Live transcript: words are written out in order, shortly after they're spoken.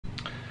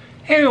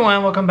Hey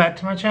everyone, welcome back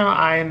to my channel.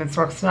 I am Ms.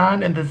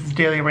 Roxanne and this is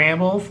Daily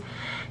Rambles.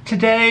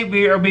 Today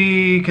we will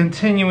be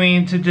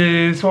continuing to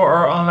do Sword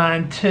Art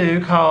Online 2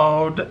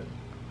 called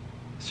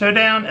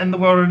Showdown in the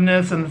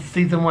Wilderness in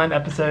Season 1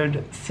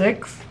 Episode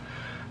 6.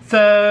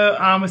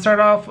 So we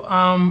start off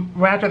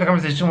right after the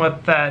conversation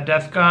with that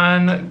Death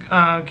Gun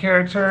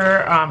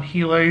character.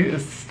 Healy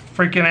is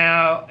freaking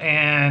out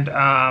and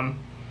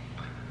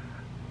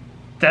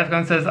Death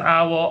Gun says,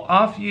 "I will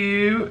off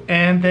you,"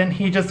 and then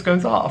he just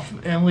goes off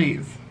and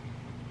leaves.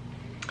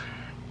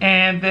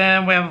 And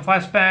then we have a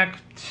flashback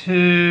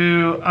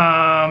to,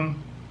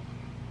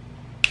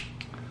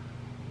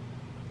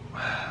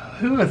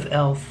 who is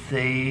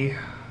LC?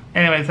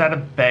 Anyways, at a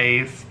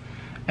base,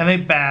 and they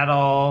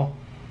battle,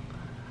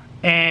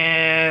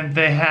 and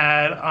they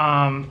had,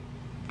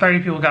 30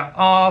 people got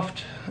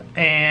offed,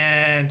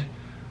 and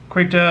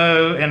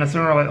Krito and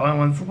Asuna are like the only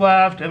ones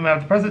left, and we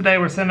have the present day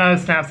where Senno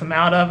snaps them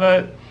out of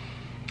it,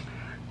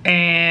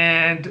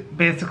 and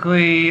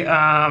basically,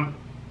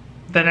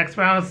 the next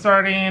round is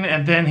starting,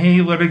 and then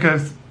he literally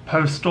goes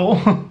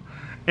postal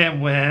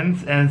and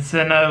wins, and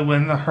Senno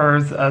wins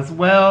hers as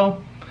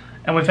well.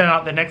 And we found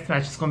out the next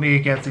match is going to be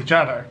against each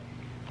other.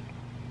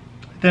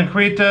 Then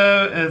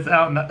Krito is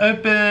out in the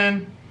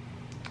open,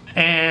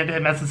 and it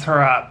messes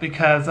her up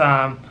because,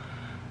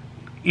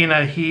 you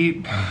know,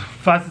 he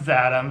fusses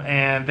at him,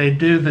 and they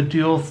do the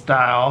duel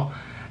style,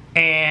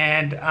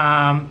 and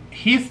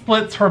he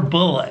splits her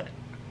bullet.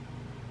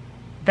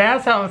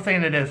 That's how I'm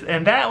saying it is.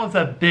 And that was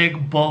a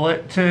big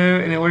bullet too.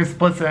 And he literally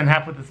splits it in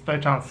half with his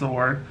photon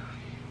sword.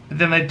 And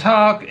then they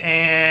talk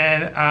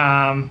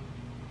and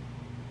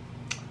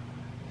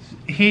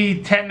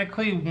he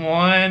technically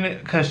won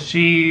because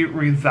she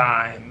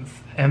resigns.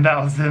 And that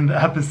was in the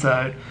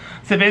episode.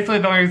 So basically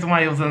the only reason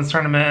why he was in this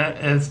tournament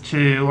is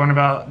to learn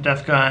about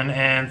Death Gun.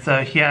 And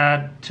so he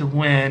had to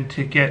win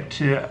to get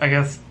to, I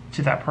guess,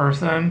 to that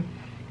person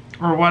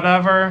or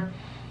whatever.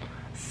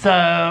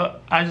 So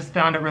I just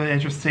found it really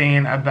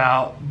interesting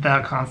about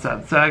that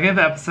concept. So I gave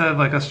the episode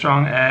like a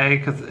strong A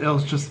because it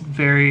was just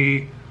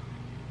very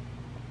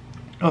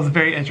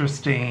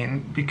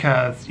interesting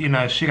because, you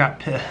know, she got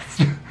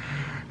pissed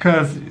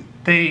because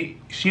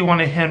she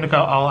wanted him to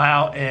go all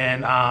out,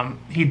 and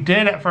he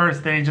did at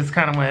first, then he just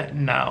kind of went,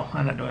 no,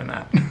 I'm not doing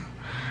that.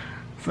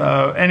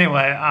 So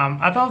anyway,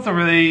 I thought it was a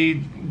really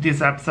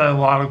decent episode, a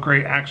lot of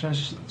great action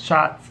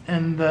shots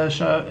in the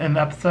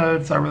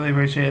episode, so I really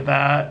appreciate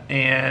that.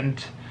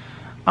 And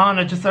I don't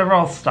know, just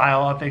overall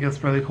style I think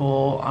is really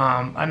cool.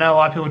 I know a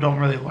lot of people don't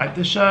really like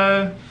the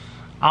show.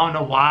 I don't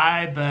know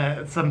why,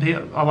 but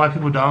a lot of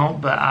people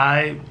don't, but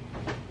I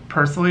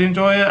personally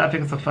enjoy it. I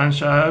think it's a fun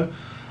show.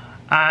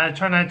 I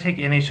try not to take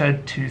any show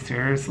too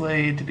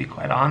seriously, to be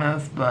quite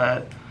honest,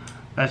 but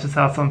that's just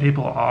how some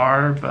people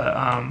are. But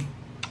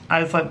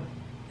I just like,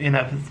 you know,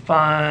 if it's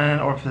fun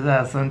or if it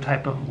has some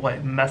type of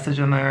like message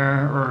in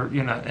there, or,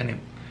 you know,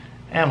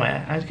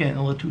 anyway, I was getting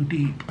a little too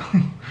deep.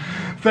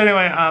 So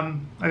anyway,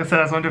 like I said,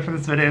 that's what I'm doing for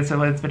this video. So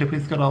like this video,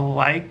 please go to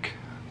like,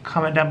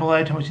 comment down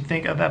below, tell me what you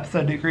think of the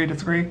episode. Do you agree,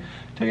 disagree?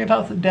 Tell your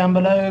thoughts down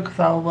below, because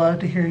I would love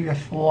to hear your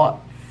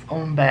thoughts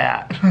on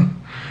that.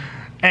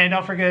 And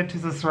don't forget to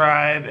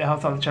subscribe. It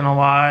helps out the channel a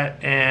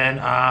lot. And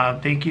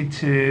thank you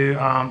to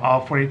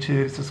all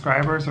 42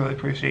 subscribers. I really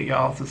appreciate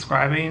y'all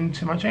subscribing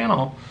to my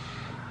channel.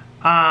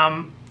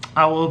 I'm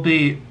also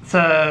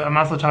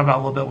talking about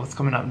a little bit what's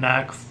coming up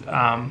next.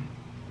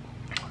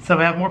 So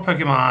we have more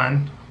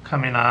Pokemon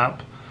coming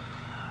up.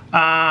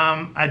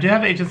 I do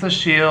have Agents of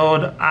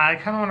S.H.I.E.L.D. I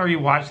kind of want to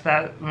rewatch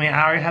that. I mean,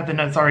 I already have the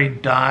notes already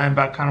done,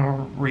 but I kind of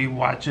want to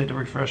rewatch it to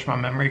refresh my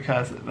memory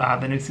because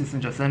the new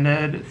season just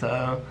ended.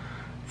 So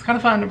it's kind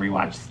of fun to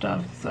rewatch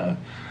stuff. So,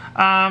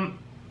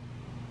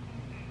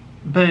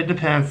 but it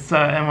depends. So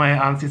anyway,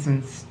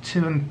 seasons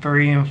 2 and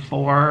 3 and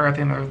 4, I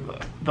think they're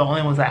the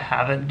only ones I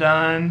haven't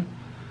done.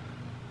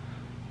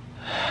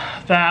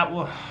 That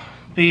will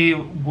be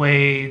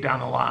way down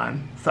the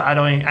line. So I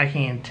can't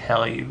even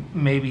tell you.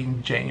 Maybe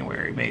in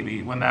January,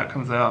 maybe when that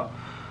comes out.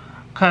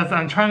 Cause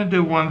I'm trying to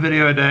do 1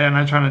 video a day, and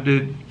I'm trying to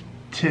do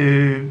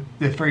 2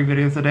 to 3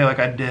 videos a day like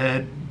I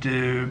did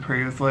do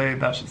previously.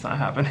 That's just not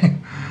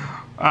happening.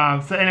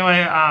 So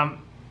anyway,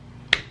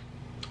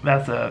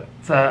 that's it.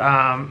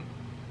 So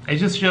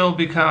Agents of S.H.I.E.L.D.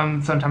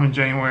 becomes sometime in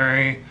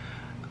January.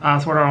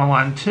 Sword Art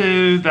Online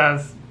 2,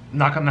 that's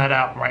knocking that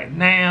out right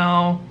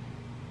now.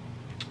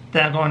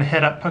 Then I'm going to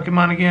hit up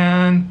Pokemon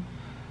again.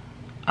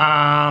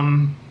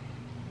 And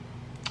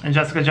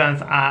Jessica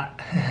Jones,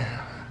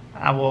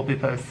 I will be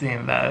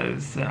posting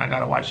those. And I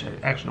gotta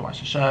actually watch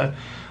the show.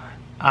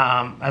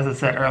 As I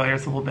said earlier,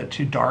 it's a little bit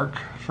too dark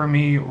for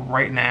me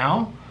right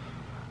now.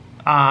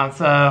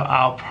 So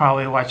I'll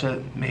probably watch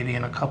it maybe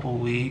in a couple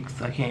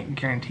weeks. I can't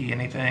guarantee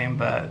anything,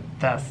 but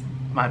that's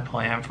my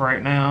plan for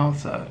right now.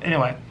 So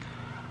anyway,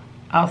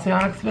 I'll see you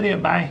on the next video.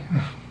 Bye.